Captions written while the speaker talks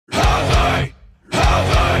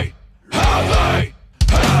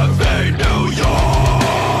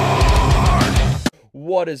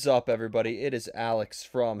What is up, everybody? It is Alex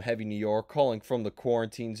from Heavy New York, calling from the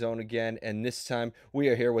quarantine zone again, and this time we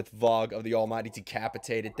are here with Vogg of the Almighty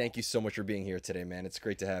Decapitated. Thank you so much for being here today, man. It's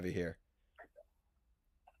great to have you here.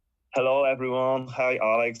 Hello, everyone. Hi,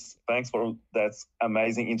 Alex. Thanks for that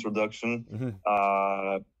amazing introduction.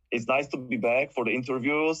 Mhm. It's nice to be back for the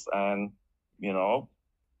interviews, and you know,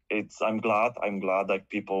 it's I'm glad that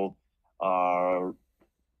people are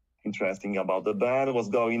interesting about the band, what's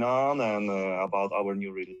going on, and about our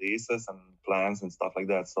new releases and plans and stuff like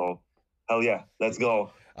that. So, hell yeah, let's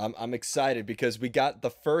go. I'm excited because we got the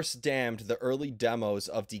first Damned, the early demos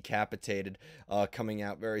of Decapitated, coming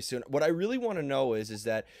out very soon. What I really want to know is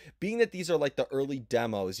that being that these are like the early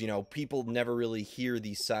demos, people never really hear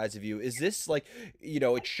these sides of you. Is this like,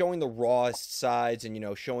 it's showing the rawest sides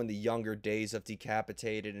and showing the younger days of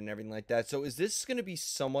Decapitated and everything like that. So is this going to be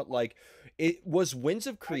somewhat like it was Winds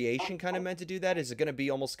of Creation kind of meant to do that? Is it going to be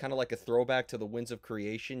almost kind of like a throwback to the Winds of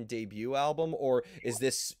Creation debut album, or is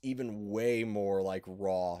this even way more like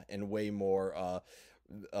raw and way more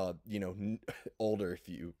older, if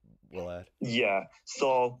you will add? Yeah.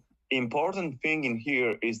 So important thing in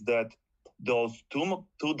here is that those two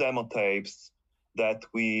demo tapes that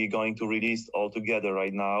we going to release all together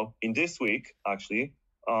right now in this week, actually,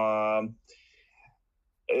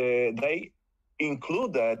 they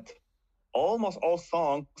included almost all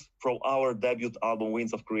songs from our debut album,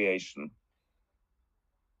 Winds of Creation.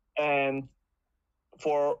 And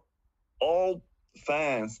for all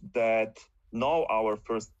fans that know our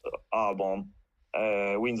first album,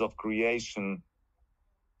 Winds of Creation,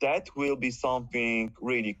 that will be something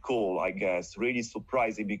really cool, I guess, really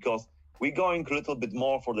surprising, because we're going a little bit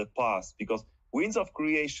more for the past, because Winds of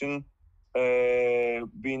Creation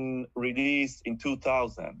been released in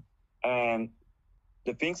 2000, and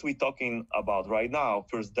the things we're talking about right now,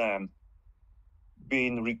 First Damned,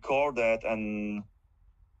 been recorded and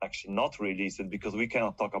actually not released, because we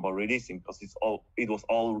cannot talk about releasing, because it was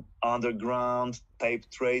all underground tape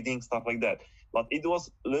trading, stuff like that. But it was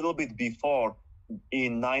a little bit before,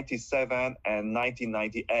 in 97 and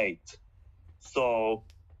 1998. So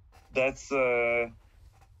that's a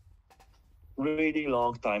really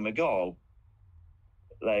long time ago.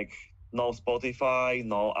 Like, no Spotify,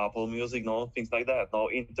 no Apple Music, no things like that, no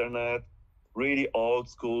internet, really old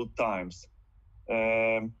school times.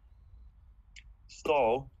 Um,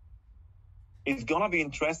 so it's gonna be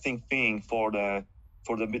interesting thing for the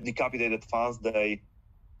Decapitated fans. They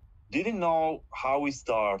didn't know how we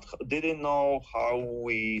start, didn't know how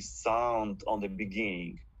we sound on the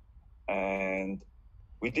beginning, and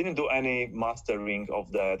we didn't do any mastering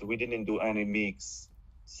of that. We didn't do any mix,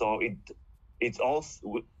 so it's all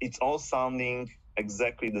sounding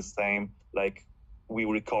exactly the same, like we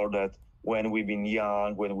recorded when we've been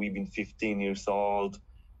young, when we've been 15 years old,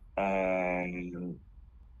 and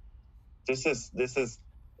this is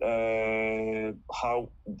how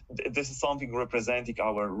this is something representing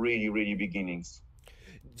our really really beginnings.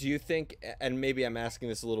 Do you think, and maybe I'm asking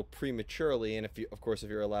this a little prematurely, and if you, of course, if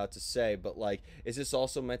you're allowed to say, but like, is this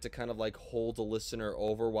also meant to kind of like hold the listener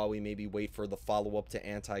over while we maybe wait for the follow up to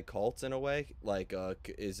Anti-Cult in a way? Like,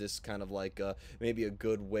 is this kind of like maybe a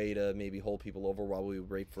good way to maybe hold people over while we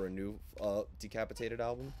wait for a new Decapitated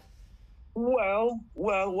album? Well,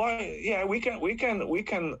 why? Yeah, we can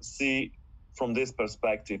see from this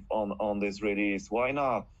perspective on this release. Why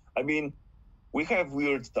not? I mean, we have we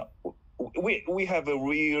have a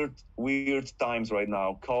weird times right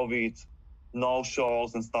now. COVID, no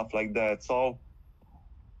shows and stuff like that. So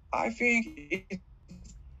I think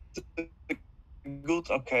it's a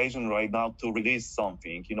good occasion right now to release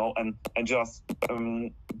something, and just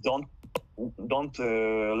don't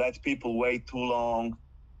let people wait too long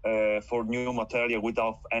for new material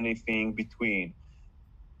without anything between.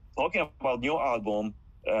 Talking about new album,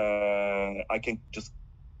 I can just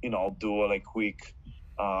do a like quick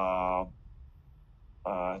uh,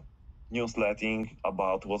 uh, newsletting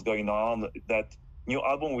about what's going on. That new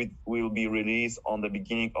album will be released on the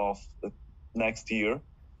beginning of next year.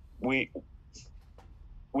 We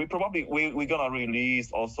we're gonna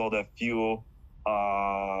release also the few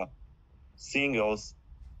uh, singles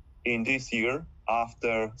in this year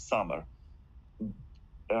after summer.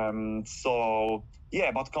 So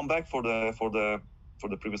yeah, but come back for the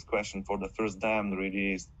previous question, for the First Damned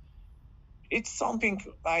release. It's something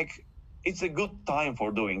like, it's a good time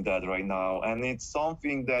for doing that right now, and it's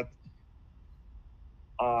something that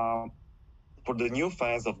uh, for the new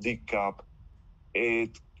fans of Decap,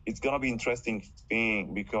 it's gonna be interesting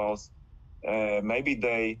thing, because maybe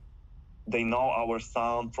they know our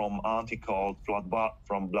sound from Anti-Cult,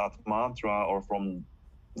 from Blood Mantra, or from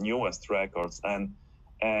newest records, and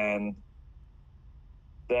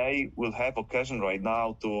they will have occasion right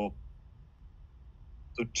now to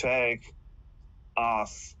check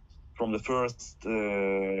us from the first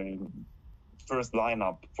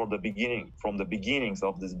lineup for the beginning, from the beginnings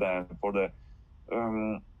of this band, for the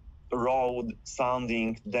raw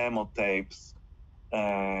sounding demo tapes.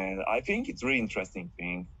 And I think it's really interesting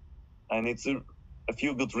thing, and it's a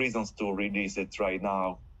few good reasons to release it right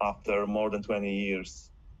now after more than 20 years.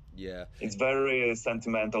 Yeah, It's very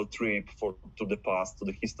sentimental trip to the past, to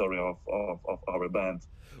the history of our band.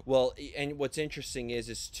 well, and what's interesting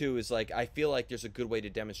is like I feel like there's a good way to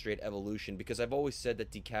demonstrate evolution, because I've always said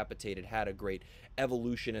that Decapitated had a great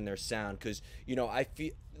evolution in their sound, because I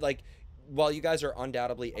feel like while you guys are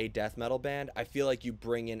undoubtedly a death metal band, I feel like you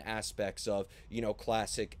bring in aspects of,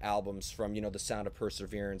 classic albums from, The Sound of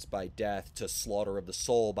Perseverance by Death to Slaughter of the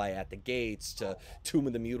Soul by At the Gates to Tomb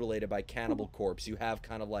of the Mutilated by Cannibal Corpse. You have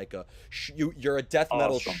kind of like you're a death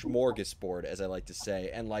metal Awesome. smorgasbord, as I like to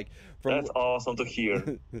say. And like from That's awesome to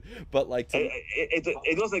hear. but like to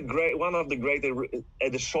It was a great, one of the greatest,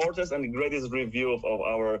 the shortest and the greatest review of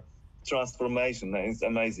our transformation. It's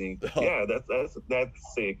amazing. Oh. Yeah,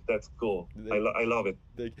 that's sick. That's cool. I love it.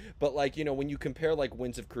 But like, when you compare like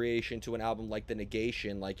Winds of Creation to an album like The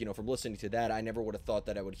Negation, like, from listening to that, I never would have thought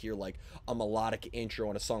that I would hear like a melodic intro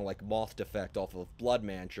on a song like Moth Defect off of Blood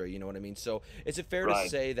Mantra, you know what I mean? So is it fair to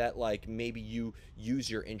say that like maybe you use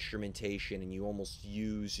your instrumentation and you almost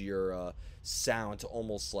use your sound to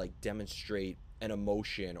almost like demonstrate an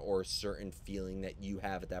emotion or a certain feeling that you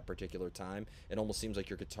have at that particular time? It almost seems like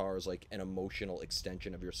your guitar is like an emotional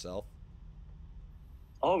extension of yourself.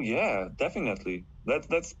 Oh yeah, definitely.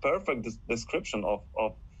 That's perfect description of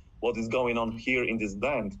what is going on here in this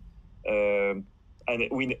band. And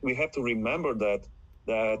we have to remember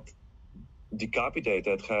that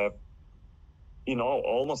Decapitated have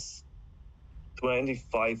almost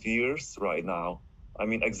 25 years right now. I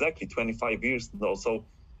mean, exactly 25 years now. So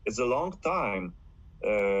it's a long time,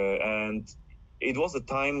 and it was a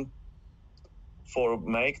time for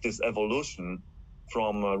make this evolution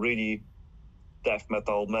from really death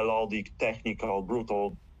metal, melodic, technical,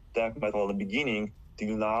 brutal death metal at the beginning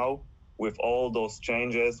till now, with all those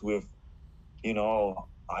changes, with I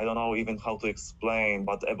don't know even how to explain,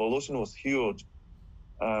 but evolution was huge.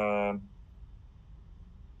 Coming,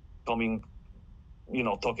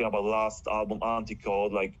 talking about last album,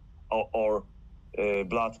 Anticode, like, or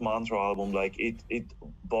Blood Mantra album, like it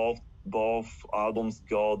both albums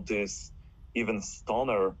got this even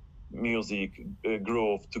stoner music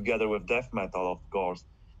groove together with death metal, of course.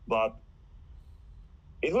 But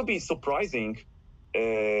it would be surprising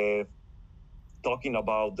talking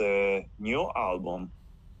about the new album.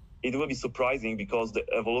 It will be surprising because the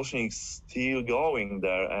evolution is still going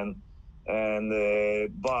there, and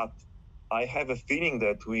but I have a feeling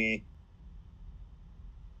that we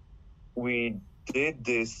did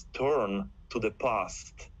this turn to the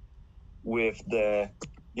past with the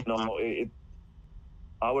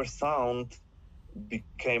our sound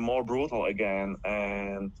became more brutal again,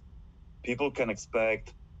 and people can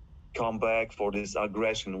expect comeback for this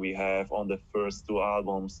aggression we have on the first two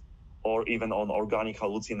albums, or even on Organic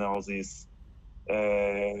Hallucinosis.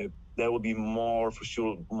 There will be more, for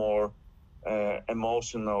sure, more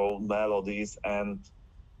emotional melodies and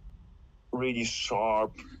really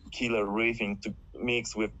sharp killer riffing to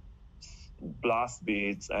mix with blast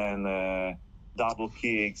beats and double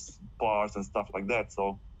kicks parts and stuff like that.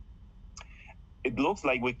 So it looks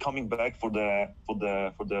like we're coming back for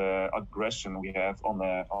the aggression we have on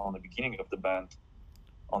the beginning of the band,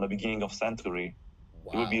 on the beginning of Century.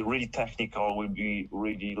 Wow. It will be really technical, will be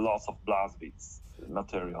really lots of blast beats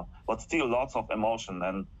material, but still lots of emotion,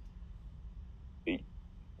 and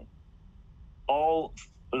all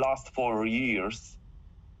last 4 years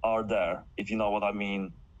are there, if you know what I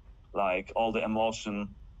mean. Like all the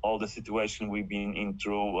emotion, all the situation we've been in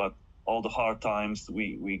through, all the hard times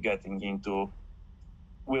we getting into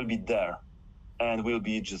will be there, and will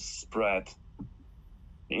be just spread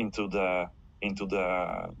into the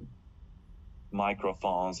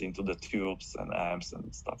microphones, into the tubes and amps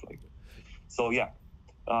and stuff like that. So yeah.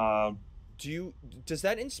 Does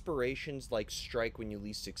that inspirations like strike when you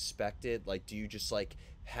least expect it? Like, do you just like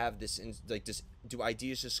have this do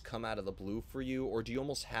ideas just come out of the blue for you, or do you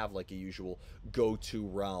almost have like a usual go-to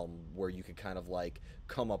realm where you could kind of like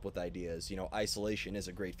come up with ideas? Isolation is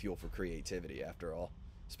a great fuel for creativity after all,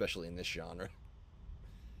 especially in this genre.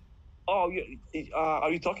 Oh,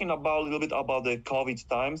 are you talking about a little bit about the COVID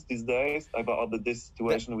times these days, about this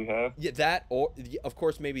situation we have? Yeah, that, or of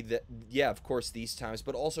course, maybe that. Yeah, of course, these times,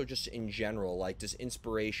 but also just in general. Like, does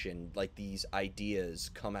inspiration, like these ideas,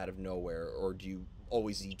 come out of nowhere, or do you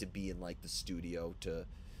always need to be in like the studio to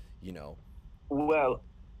you know? Well,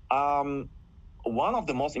 um, one of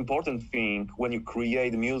the most important thing when you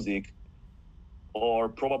create music or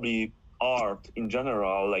probably art in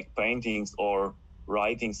general, like paintings or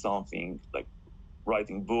writing something, like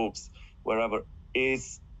writing books, wherever,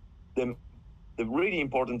 is the the really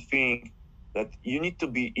important thing that you need to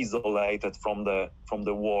be isolated from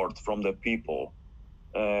the world, from the people.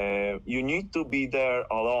 You need to be there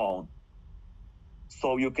alone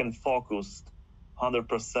so you can focus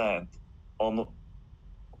 100%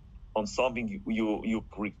 on something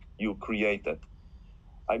you created.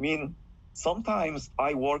 I mean, sometimes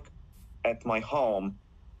I work at my home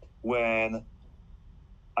when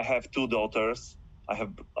I have two daughters.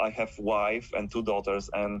 I have wife and two daughters,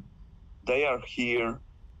 and they are here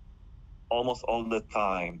almost all the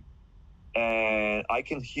time, and I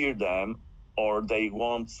can hear them, or they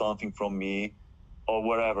want something from me, or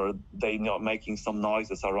wherever they know making some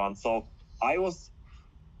noises around. So I was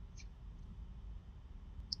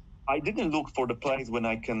I didn't look for the place when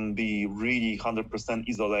I can be really 100%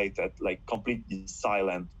 isolated, like completely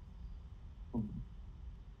silent.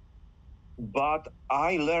 But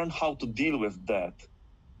I learned how to deal with that,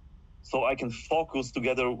 so I can focus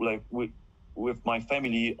together, like with my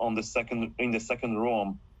family on the second in the second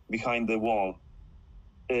room behind the wall.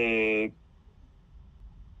 Uh,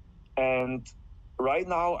 and right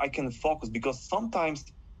now I can focus because sometimes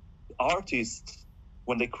artists,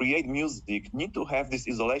 when they create music, need to have this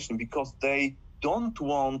isolation because they don't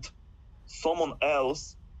want someone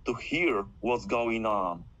else to hear what's going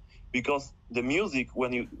on, because the music,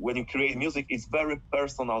 when you create music, is very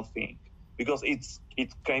personal thing, because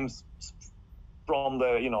it comes from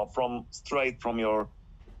the from straight from your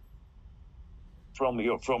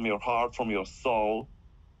heart, from your soul.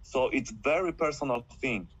 So it's very personal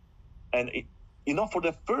thing. And for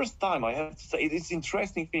the first time, I have to say it's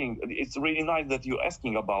interesting thing. It's really nice that you're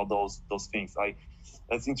asking about those things.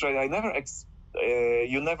 That's interesting.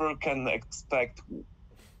 You never can expect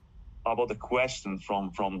about a question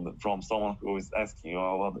from someone who is asking you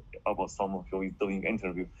about someone who is doing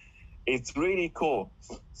interview. It's really cool.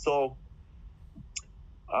 So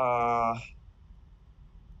uh,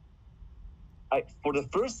 for the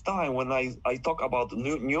first time, when I talk about the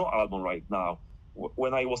new album right now,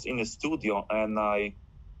 when I was in the studio and I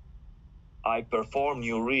performed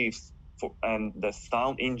new riffs and the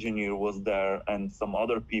sound engineer was there and some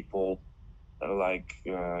other people, like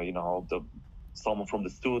someone from the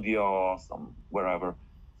studio, some wherever.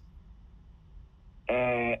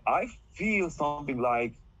 I feel something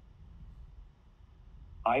like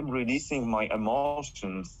I'm releasing my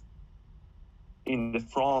emotions on the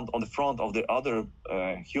front of the other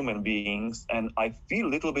human beings, and I feel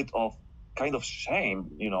a little bit of kind of shame.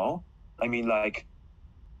 I mean, like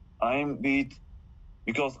I'm bit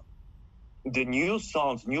because the new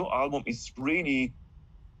album is really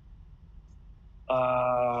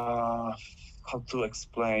how to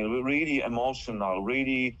explain, really emotional,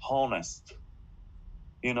 really honest.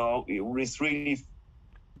 It's really,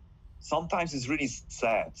 sometimes it's really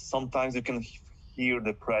sad. Sometimes you can hear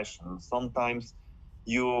depression. Sometimes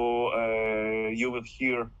you will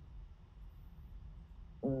hear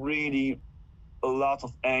really a lot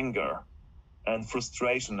of anger and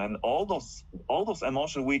frustration and all those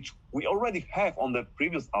emotions which we already have on the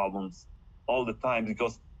previous albums all the time,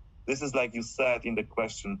 because this is, like you said in the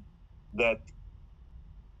question, that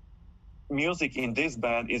music in this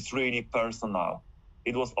band is really personal.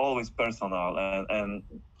 It was always personal and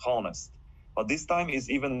honest, but this time is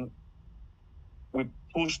even, we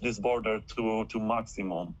push this border to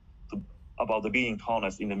maximum, to about the being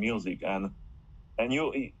honest in the music, and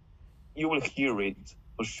you will hear it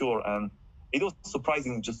for sure. And it was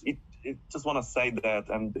surprising, it just want to say that,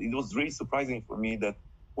 and it was really surprising for me that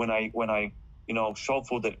when I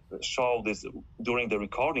show this during the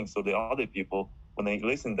recordings, so the other people, when they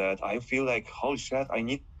listen that, I feel like, holy shit,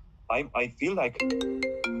 I feel like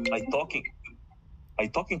i talking I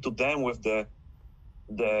talking to them with the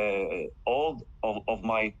all of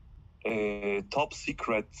my top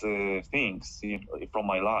secret things, from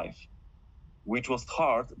my life, which was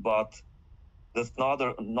hard, but there's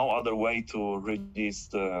no other way to release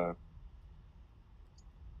the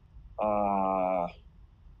uh,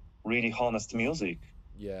 really honest music.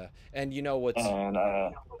 Yeah. And you know what's, And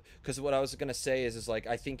because what I was gonna say is like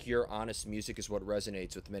I think your honest music is what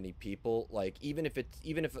resonates with many people. Like even if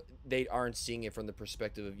they aren't seeing it from the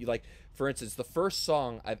perspective of you, like for instance, the first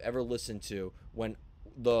song I've ever listened to when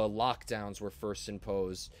the lockdowns were first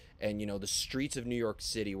imposed, and the streets of New York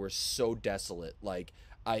City were so desolate. Like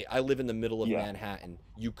I live in the middle of Yeah, Manhattan.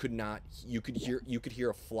 You could hear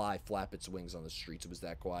a fly flap its wings on the streets. It was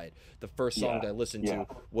that quiet. The first song yeah, that I listened yeah.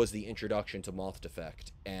 to was the introduction to Moth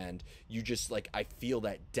Defect, and you just like I feel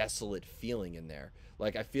that desolate feeling in there.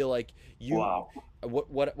 Like I feel like you Wow.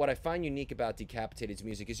 what I find unique about Decapitated's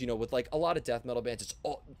music is, you know, with like a lot of death metal bands, it's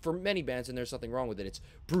all for many bands, and there's nothing wrong with it. It's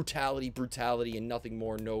brutality, brutality, and nothing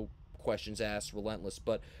more, no questions asked, relentless.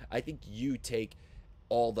 But I think you take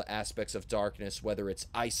all the aspects of darkness, whether it's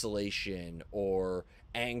isolation or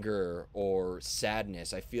anger or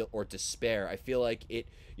sadness, I feel, or despair. I feel like it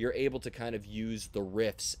you're able to kind of use the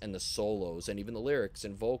riffs and the solos and even the lyrics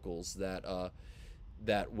and vocals that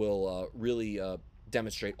will really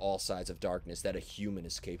demonstrate all sides of darkness that a human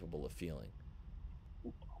is capable of feeling.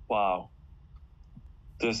 Wow.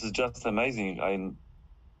 This is just amazing.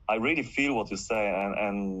 I really feel what you say,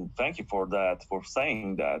 and thank you for that, for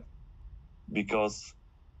saying that, because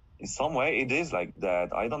in some way it is like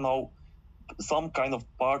that. I don't know, some kind of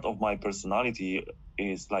part of my personality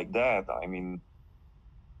is like that. I mean,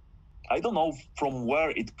 I don't know from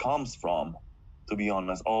where it comes from, to be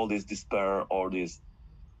honest. All this despair, all the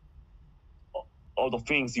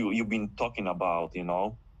things you've been talking about,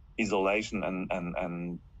 isolation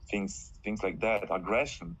and things like that,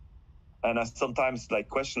 aggression. And I sometimes like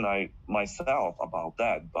question myself about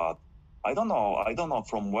that, but I don't know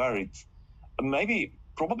from where it's, maybe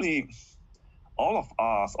probably all of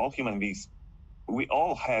us, all human beings, we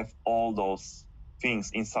all have all those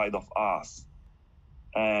things inside of us,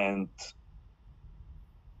 and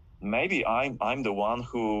maybe I'm the one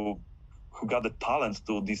who got the talent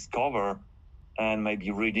to discover and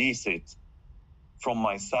maybe release it from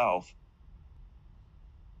myself.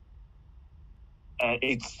 And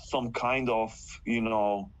it's some kind of,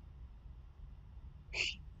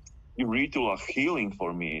 spiritual healing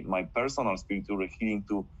for me, my personal spiritual healing,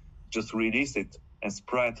 to just release it and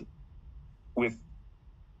spread with,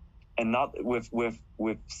 and not with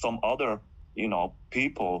some other,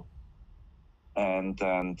 people. And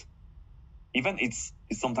even it's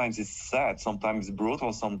sometimes it's sad, sometimes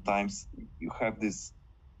brutal, sometimes you have this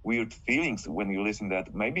weird feelings when you listen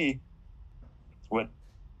that when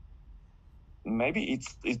maybe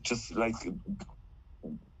it's just like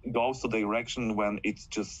goes to the direction when it's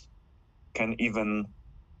just can even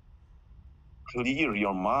clear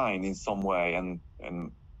your mind in some way, and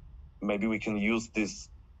maybe we can use this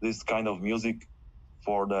kind of music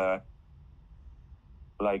for the,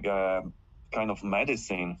 like, kind of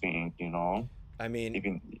medicine thing, I mean,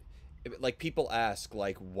 even. like people ask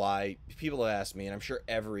like why people have asked me, and I'm sure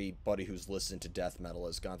everybody who's listened to death metal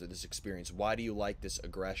has gone through this experience. Why do you like this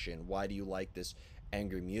aggression? Why do you like this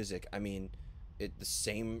angry music? I mean, the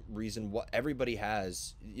same reason what everybody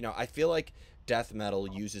has. You know, I feel like death metal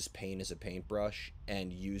uses pain as a paintbrush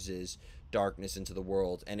and uses darkness into the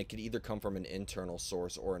world, and it could either come from an internal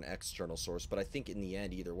source or an external source, but I think in the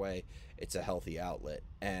end, either way, it's a healthy outlet.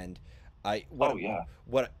 And I Oh yeah.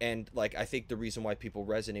 what and like I think the reason why people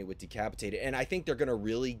resonate with Decapitated, and I think they're gonna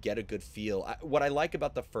really get a good feel. What I like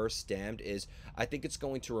about the first Damned is I think it's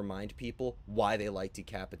going to remind people why they like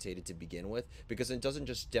Decapitated to begin with, because it doesn't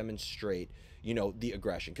just demonstrate, you know, the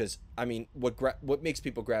aggression. Because I mean, what makes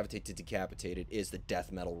people gravitate to Decapitated is the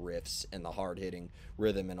death metal riffs and the hard hitting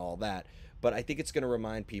rhythm and all that. But I think it's going to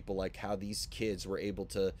remind people like how these kids were able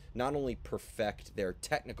to not only perfect their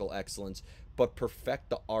technical excellence, but perfect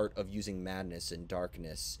the art of using madness and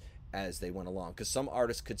darkness as they went along. Because some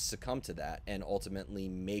artists could succumb to that and ultimately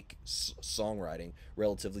make songwriting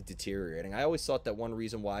relatively deteriorating. I always thought that one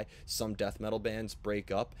reason why some death metal bands break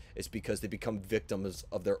up is because they become victims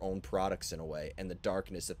of their own products in a way, and the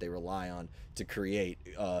darkness that they rely on to create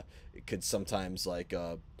could sometimes like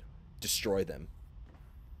destroy them.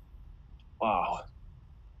 Wow,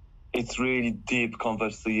 it's really deep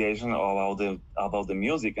conversation about the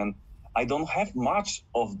music, and I don't have much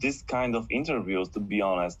of this kind of interviews, to be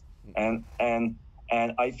honest. And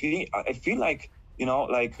I feel like,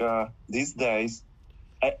 like, these days,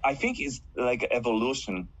 I think it's like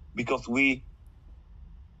evolution, because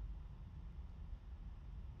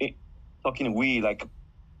it, we like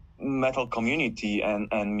metal community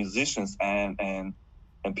and musicians and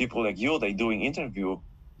people like you, they doing interview,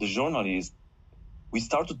 the journalists, we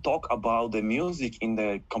start to talk about the music in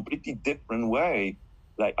a completely different way,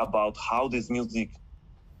 like about how this music,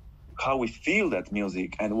 how we feel that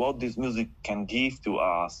music, and what this music can give to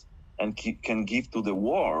us and can give to the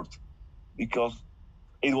world. Because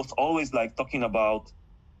it was always like talking about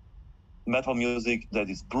metal music that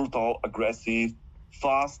is brutal, aggressive,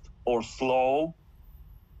 fast or slow,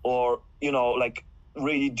 or, like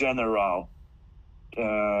really general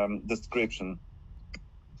description.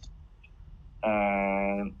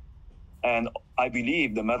 and and I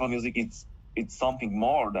believe the metal music it's something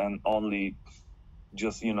more than only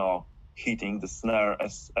just hitting the snare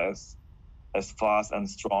as fast and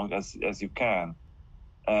strong as you can.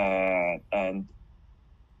 And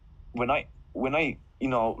when I when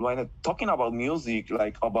I'm talking about music,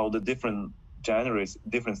 like about the different genres,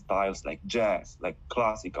 different styles, like jazz, like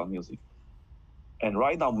classical music, and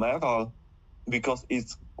right now metal, because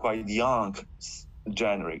it's quite young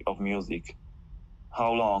genre of music.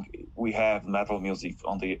 How long we have metal music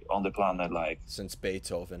on the planet? Like, Since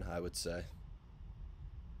Beethoven, I would say.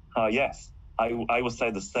 yes, I would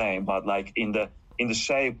say the same, but like in the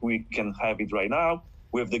shape we can have it right now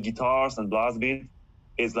with the guitars and blast beat,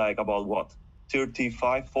 it's like about what,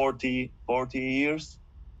 35, 40 years,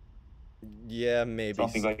 Yeah, maybe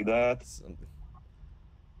something like that. something.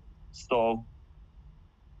 So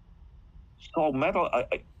metal,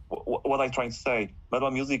 what I'm trying to say,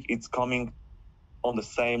 metal music, it's coming on the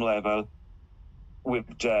same level with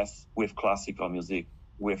jazz, with classical music,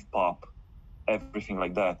 with pop, everything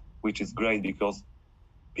like that, which is great because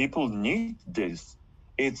people need this.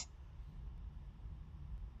 It's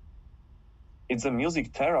it's a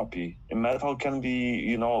music therapy. And metal can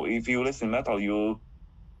be, if you listen metal, you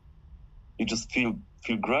just feel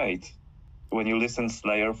great. When you listen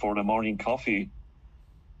Slayer for the morning coffee,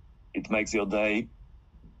 it makes your day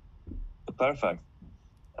perfect.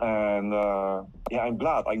 And yeah, I'm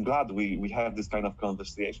glad we have this kind of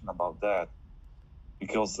conversation about that,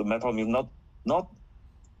 because the metal music not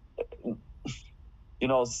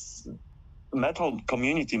metal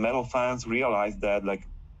community, metal fans realize that like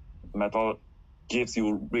metal gives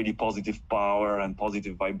you really positive power and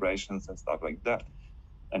positive vibrations and stuff like that,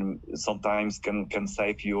 and sometimes can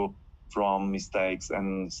save you from mistakes,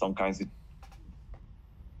 and sometimes it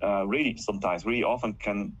really often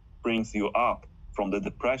can brings you up from the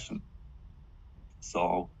depression.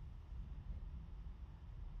 So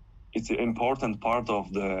it's an important part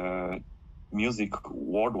of the music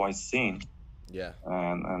worldwide scene, Yeah.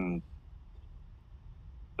 and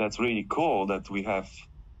that's really cool that we have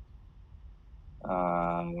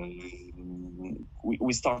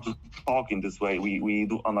we start to talk in this way. We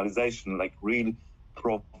do analyzation, like real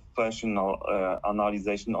professional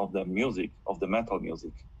analyzation of the music, of the metal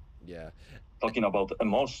music, Yeah. talking about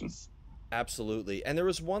emotions. Absolutely. And there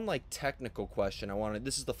was one like technical question I wanted.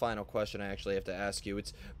 This is the final question I actually have to ask you.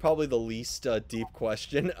 It's probably the least deep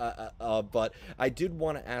question, but I did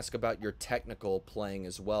want to ask about your technical playing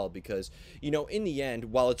as well, because in the end,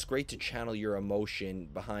 while it's great to channel your emotion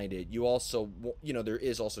behind it, you also there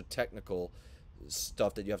is also technical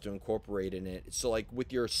stuff that you have to incorporate in it. So like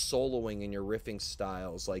with your soloing and your riffing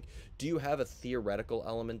styles, like do you have a theoretical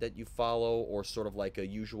element that you follow, or sort of like a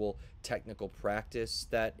usual technical practice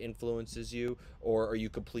that influences you, or are you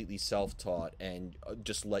completely self-taught and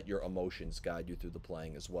just let your emotions guide you through the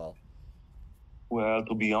playing as well? Well,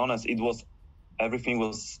 to be honest, everything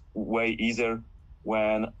was way easier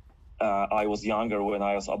when I was younger, when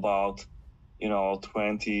I was about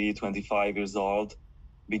 20, 25 years old.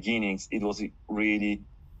 Beginnings, it was really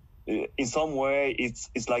in some way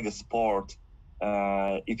it's like a sport.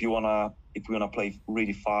 If you wanna play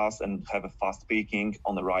really fast and have a fast picking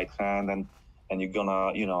on the right hand, and you're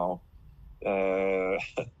gonna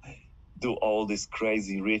do all this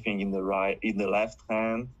crazy riffing in the left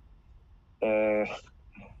hand. uh,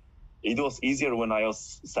 it was easier when I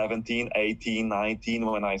was 17, 18, 19,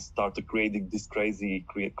 when I started creating these crazy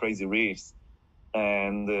riffs.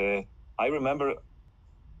 And I remember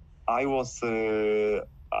I was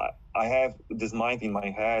I have this mind in my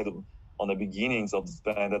head on the beginnings of this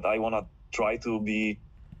band that I want to try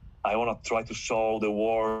to show the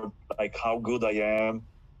world like how good I am,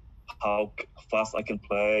 how fast I can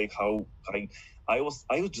play, how I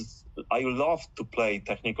love to play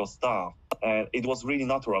technical stuff, and it was really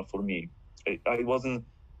natural for me. I wasn't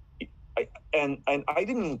I, and I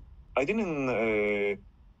didn't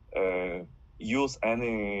use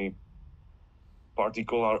any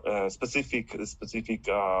particular specific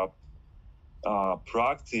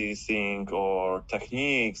practicing or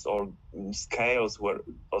techniques or scales or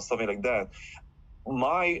something like that.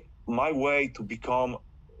 My way to become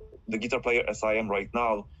the guitar player as I am right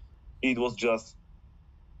now, it was just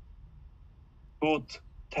put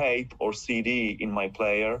tape or CD in my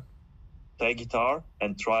player, take guitar,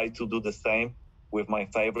 and try to do the same with my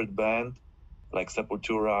favorite band like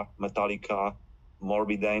Sepultura, Metallica,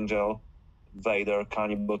 Morbid Angel, Vader,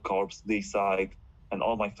 Cannibal Corpse, D-Side, and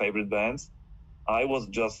all my favorite bands. I was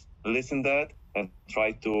just listen that and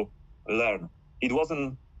try to learn. It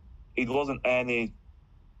wasn't any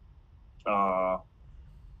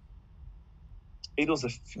it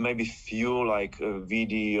was maybe few like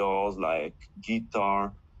videos like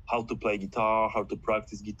guitar, how to play guitar, how to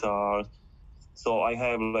practice guitar. So I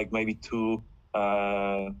have like maybe two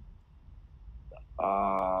uh,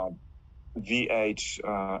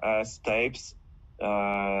 VHS tapes.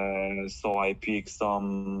 So I pick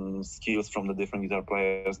some skills from the different guitar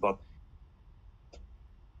players, but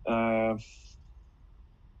uh,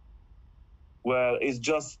 well, it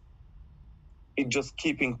just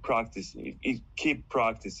keeping practicing. Keep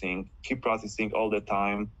practicing all the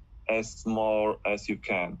time, as more as you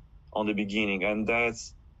can on the beginning, and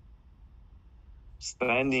that's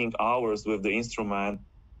spending hours with the instrument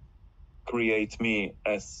create me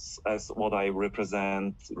as what I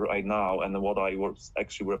represent right now and what I was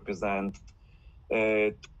actually represent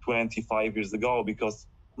 25 years ago, because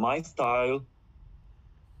my style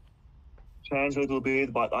changed a little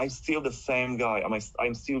bit, but I'm still the same guy.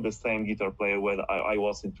 I'm still the same guitar player when I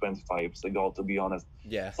was in 25 years ago, to be honest.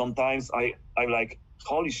 Yeah. Sometimes I'm like,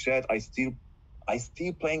 holy shit, I still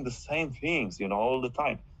playing the same things, all the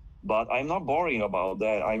time. But I'm not boring about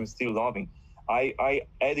that. I'm still loving. I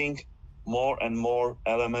adding more and more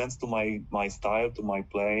elements to my style, to my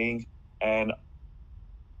playing, and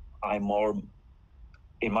I'm more,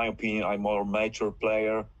 in my opinion, I'm more mature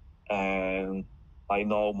player, and I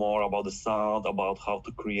know more about the sound, about how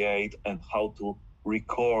to create and how to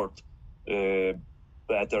record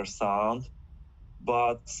better sound.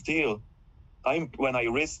 But still, when I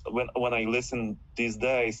listen these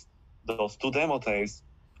days, those two demo tapes,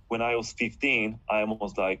 when I was 15, I'm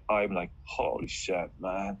like, holy shit,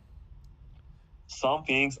 man. Some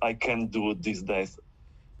things I can do these days,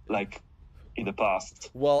 like in the past.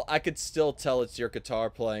 Well, I could still tell it's your guitar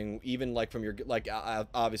playing, even like from your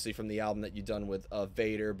obviously from the album that you done with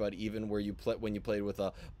Vader, but even where you play when you played with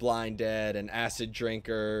Blind Dead and Acid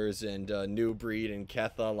Drinkers and New Breed and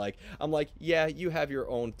Ketha. Like I'm like, yeah, you have your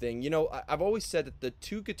own thing. I've always said that the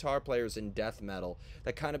two guitar players in death metal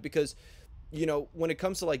that kind of because when it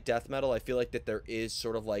comes to like death metal, I feel like that there is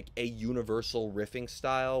sort of like a universal riffing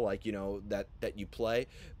style, like that you play,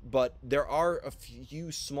 but there are a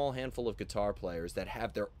few small handful of guitar players that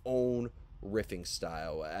have their own riffing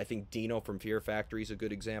style. I think Dino from Fear Factory is a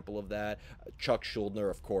good example of that. Chuck Schuldiner,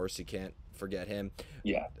 of course, you can't forget him.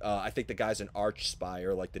 Yeah. I think the guys in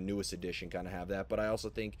Archspire, like the newest edition, kind of have that. But I also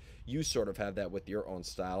think you sort of have that with your own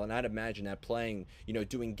style. And I'd imagine that playing,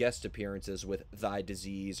 doing guest appearances with Thy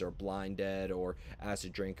Disease or Blind Dead or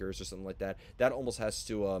Acid Drinkers or something like that, that almost has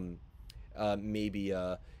to maybe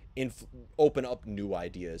open up new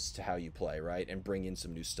ideas to how you play, right? And bring in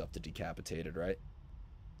some new stuff to Decapitated, right?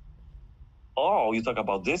 Oh, you talk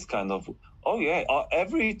about this kind of. Oh yeah.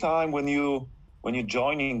 Every time when you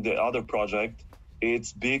joining the other project,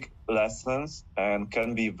 it's big lessons and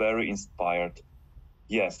can be very inspired.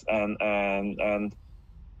 Yes, and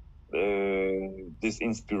this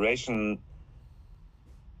inspiration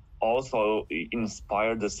also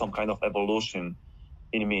inspired some kind of evolution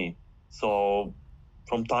in me. So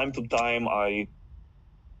from time to time, I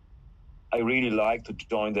really like to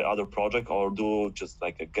join the other project or do just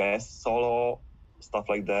like a guest solo, stuff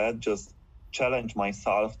like that. Just challenge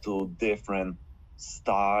myself to different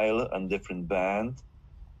style and different band.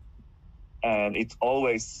 And it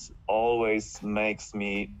always makes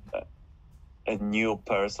me a new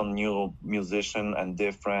person, new musician and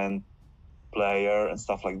different player and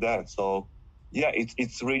stuff like that. So yeah,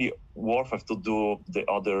 it's really worth it to do the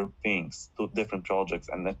other things, to different projects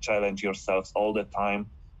and then challenge yourselves all the time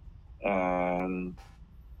and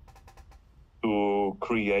to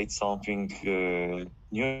create something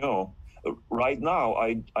new. Right now,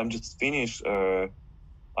 I'm just finished.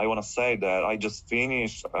 I want to say that I just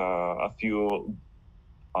finished a few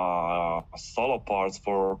solo parts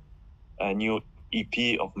for a new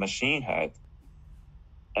EP of Machine Head,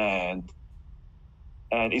 and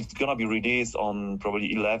it's gonna be released on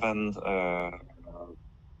probably 11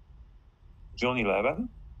 June 11,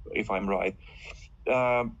 if I'm right.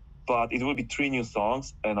 But it will be 3 new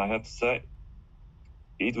songs, and I have to say,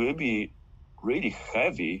 it will be really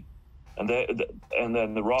heavy, and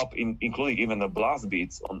then the rap, including even the blast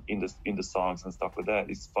beats in the songs and stuff like that,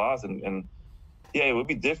 is fast and yeah, it will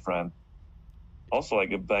be different. Also, I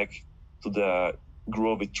get back to the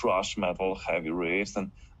groovy thrash metal heavy riffs,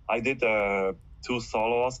 and I did 2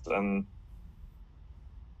 solos, and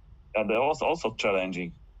that was also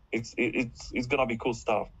challenging. It's gonna be cool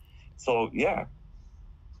stuff. So yeah.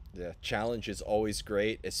 Yeah, challenge is always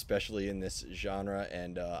great, especially in this genre,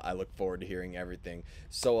 and I look forward to hearing everything.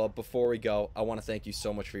 So, before we go, I want to thank you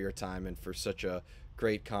so much for your time and for such a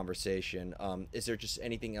great conversation. Is there just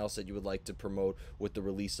anything else that you would like to promote with the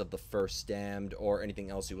release of the first Damned, or anything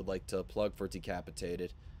else you would like to plug for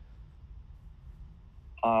Decapitated?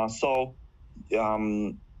 So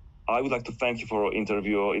I would like to thank you for our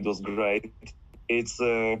interview. It was great. It's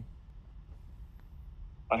I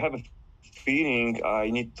have a feeling I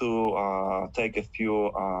need to take a few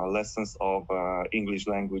lessons of English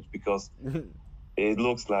language, because it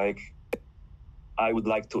looks like I would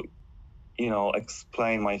like to,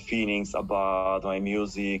 explain my feelings about my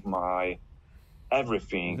music, my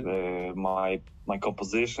everything, my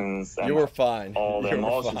compositions, You and were fine. all the You were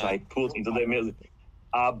emotions I fine. put into the music,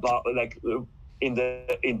 about like in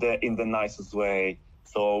the nicest way,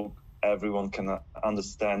 so everyone can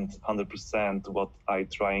understand 100% what I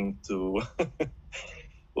trying to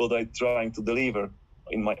what I trying to deliver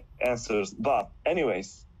in my answers. But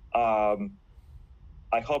anyways,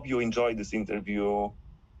 I hope you enjoyed this interview,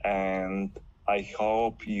 and I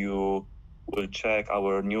hope you will check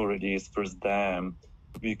our new release First Dam,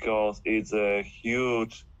 because it's a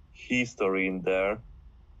huge history in there.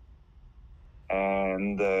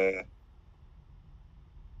 And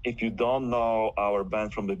if you don't know our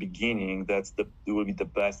band from the beginning, it will be the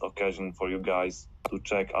best occasion for you guys to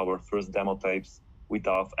check our first demo tapes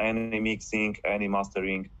without any mixing, any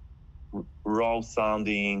mastering, raw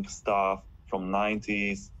sounding stuff from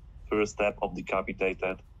 90s, first step of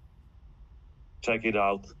Decapitated. Check it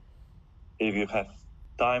out if you have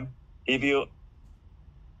time. If you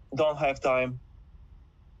don't have time,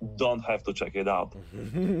 don't have to check it out.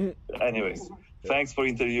 Anyways, thanks for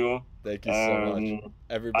interview. Thank you so much,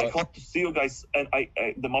 I everybody. hope to see you guys, and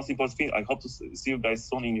the most important thing, I hope to see you guys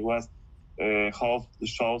soon in US. How the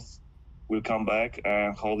shows will come back,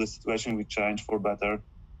 and how the situation will change for better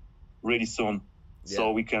really soon, so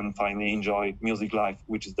Yeah. we can finally enjoy music live,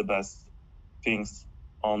 which is the best things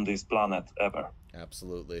on this planet ever.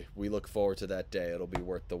 Absolutely. We look forward to that day. It'll be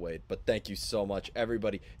worth the wait. But thank you so much,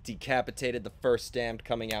 everybody. Decapitated, the first Damned,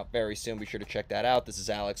 coming out very soon. Be sure to check that out. This is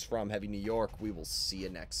Alex from Heavy New York. We will see you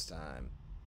next time.